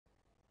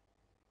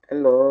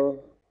Hello,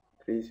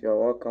 please, you are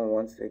welcome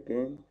once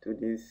again to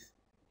this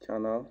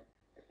channel.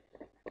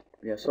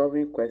 We are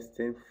solving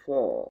question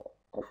 4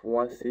 of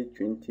WASSCE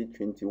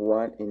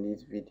 2021 in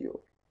this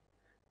video.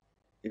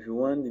 If you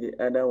want the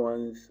other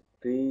ones,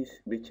 please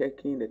be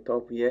checking the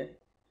top here.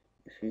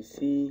 If you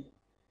see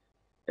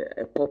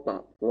a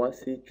pop-up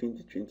WASSCE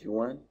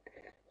 2021,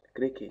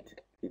 click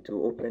it. It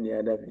will open the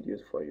other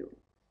videos for you.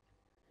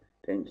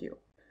 Thank you.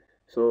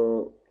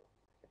 So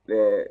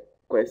the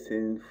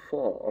question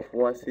 4 of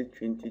WASSCE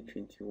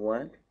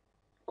 2021,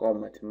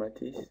 called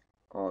mathematics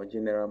or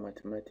general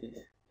mathematics.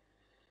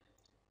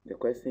 The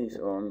question is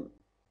on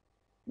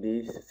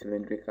this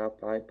cylindrical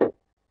pipe.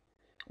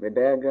 The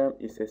diagram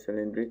is a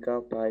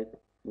cylindrical pipe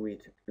with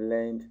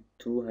length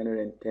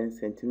 210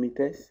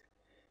 centimeters.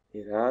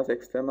 It has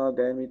external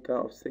diameter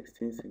of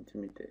 16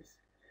 centimeters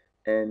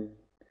and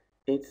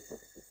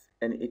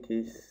it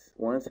is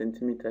 1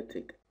 centimeter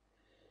thick.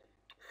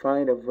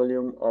 Find the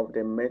volume of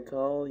the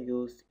metal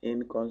used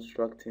in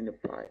constructing the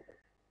pipe.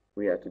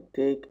 We are to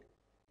take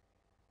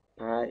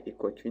pi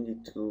equal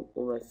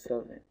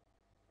 22/7.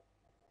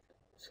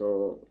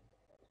 So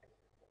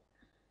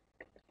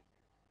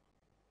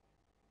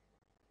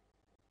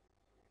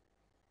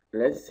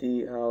let's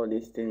see how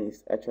this thing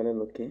is actually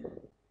looking.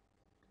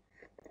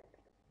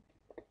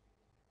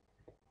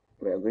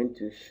 We are going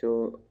to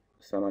show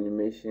some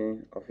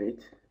animation of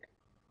it.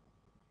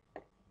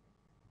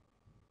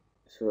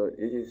 So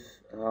this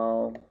is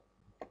how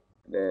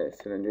the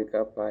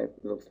cylindrical pipe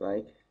looks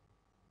like.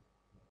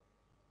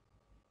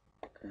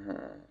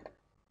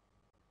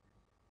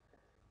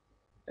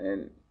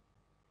 And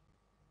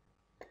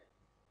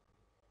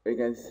we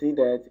can see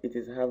that it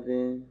is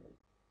having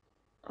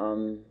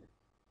an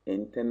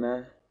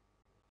internal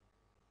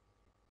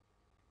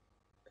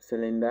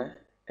cylinder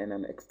and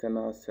an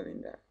external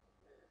cylinder.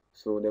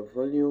 So the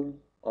volume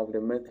of the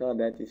metal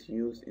that is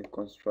used in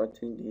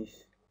constructing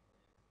this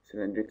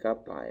cylindrical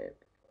pipe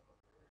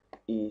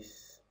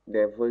is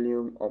the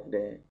volume of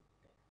the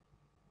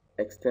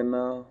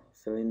external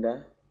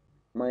cylinder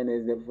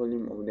minus the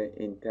volume of the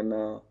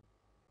internal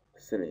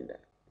cylinder.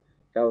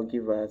 That will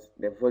give us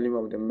the volume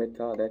of the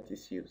metal that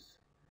is used.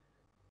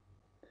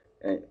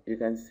 And you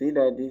can see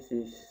that this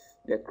is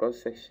the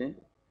cross section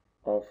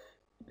of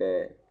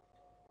the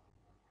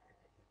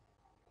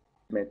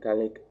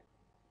metallic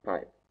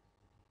pipe.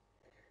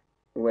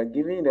 We were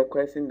given the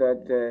question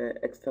that the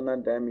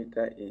external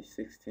diameter is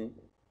 16.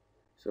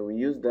 So we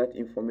use that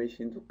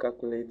information to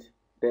calculate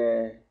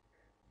the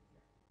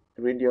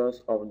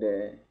radius of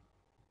the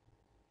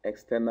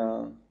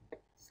external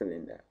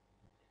cylinder,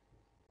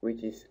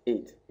 which is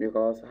 8,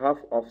 because half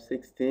of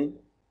 16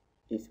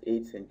 is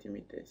 8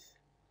 centimeters.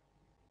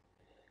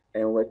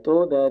 And we're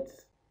told that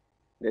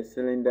the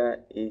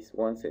cylinder is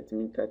 1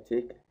 centimeter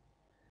thick.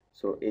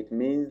 So it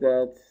means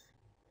that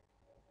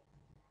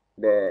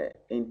the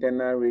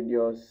internal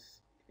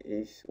radius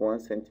is 1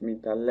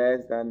 centimeter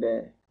less than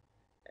the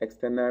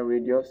external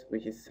radius,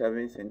 which is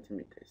 7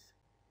 centimeters.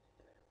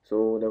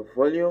 So the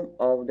volume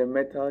of the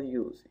metal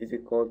used is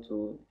equal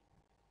to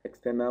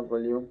external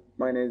volume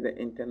minus the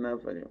internal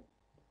volume.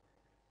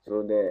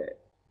 So the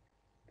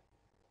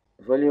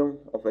volume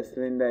of a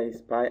cylinder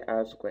is pi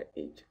r square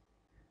h.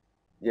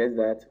 Just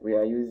that we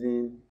are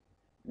using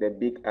the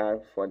big R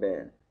for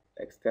the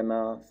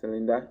external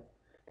cylinder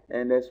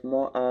and the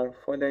small r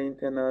for the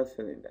internal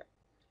cylinder.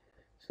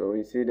 So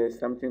we see there's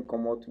something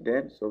common to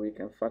them, so we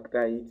can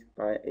factor it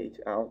pi h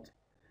out.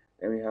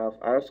 Then we have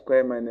r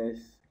square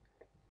minus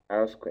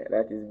r square.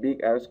 That is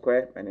big R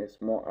square minus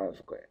small r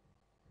square.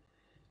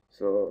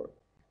 So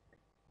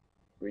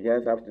we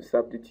just have to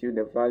substitute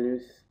the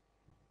values.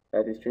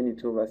 That is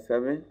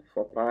 22/7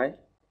 for pi.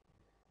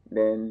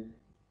 Then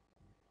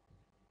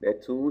the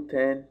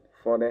 210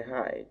 for the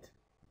height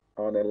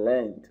or the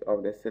length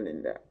of the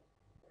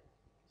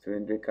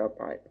cylindrical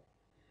pipe.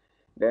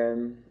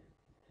 Then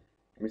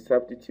we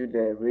substitute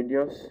the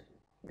radius,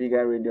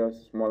 bigger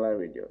radius, smaller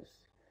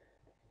radius.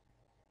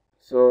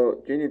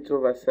 So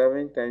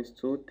 22/7 times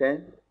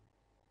 210,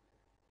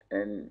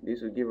 and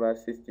this will give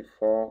us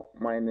 64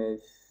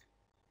 minus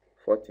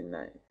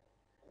 49.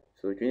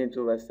 So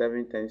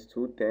 22/7 times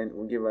 210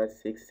 will give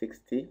us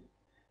 660.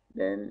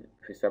 Then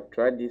if we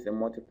subtract this and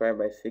multiply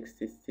by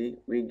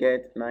 660, we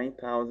get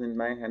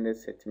 9,900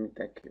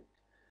 centimeter cube.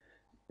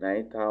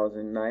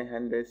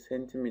 9,900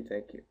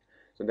 centimeter cube.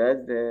 So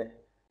that's the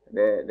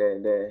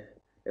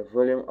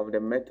volume of the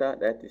metal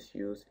that is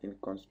used in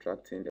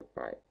constructing the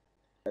pipe.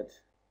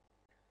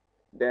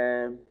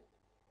 The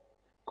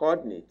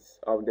coordinates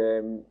of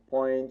the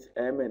points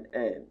M and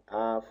N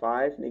are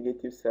 5,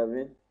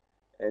 -7,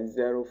 and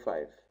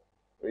 0,5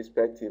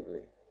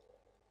 respectively.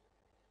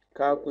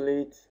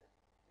 Calculate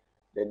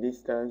the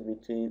distance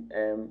between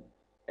M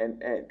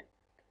and N.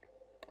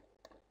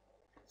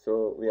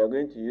 So we are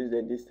going to use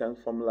the distance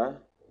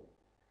formula,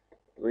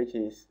 which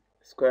is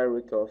square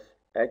root of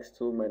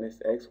x2 minus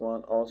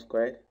x1 all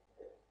squared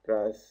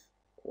plus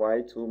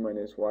y2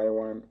 minus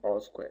y1 all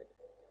squared.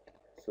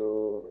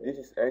 So this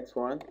is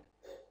x1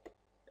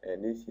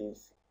 and this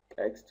is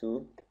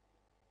x2,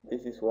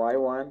 this is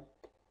y1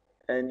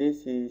 and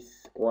this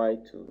is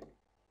y2.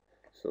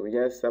 So we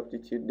just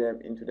substitute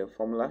them into the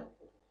formula.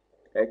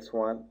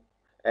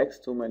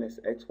 x2 minus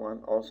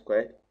x1 all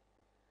squared,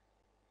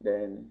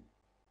 then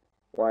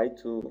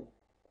y2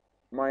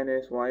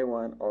 minus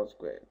y1 all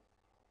squared.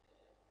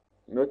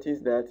 Notice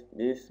that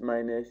this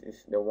minus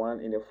is the 1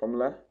 in the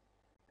formula,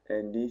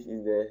 and this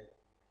is the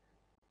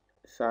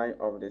sign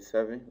of the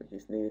 7, which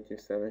is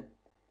 -7.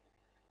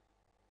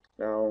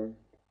 Now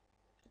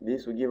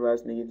this will give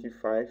us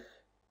 -5,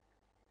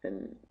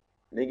 and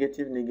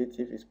negative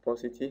is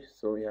positive,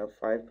 so we have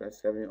 5 plus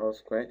 7 all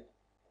squared.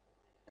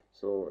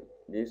 So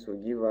this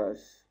will give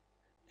us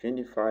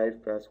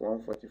 25 plus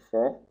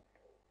 144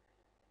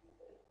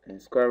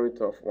 and square root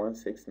of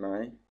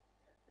 169,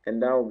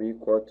 and that will be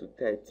equal to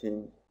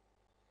 13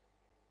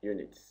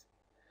 units.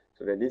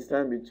 So the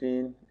distance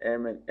between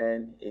M and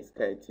N is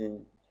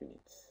 13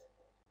 units.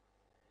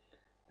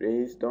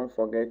 Please don't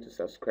forget to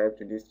subscribe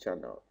to this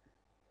channel.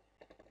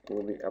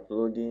 We'll be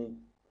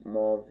uploading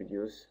more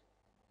videos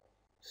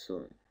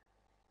soon.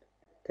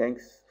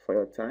 Thanks for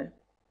your time.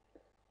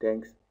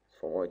 Thanks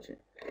for watching.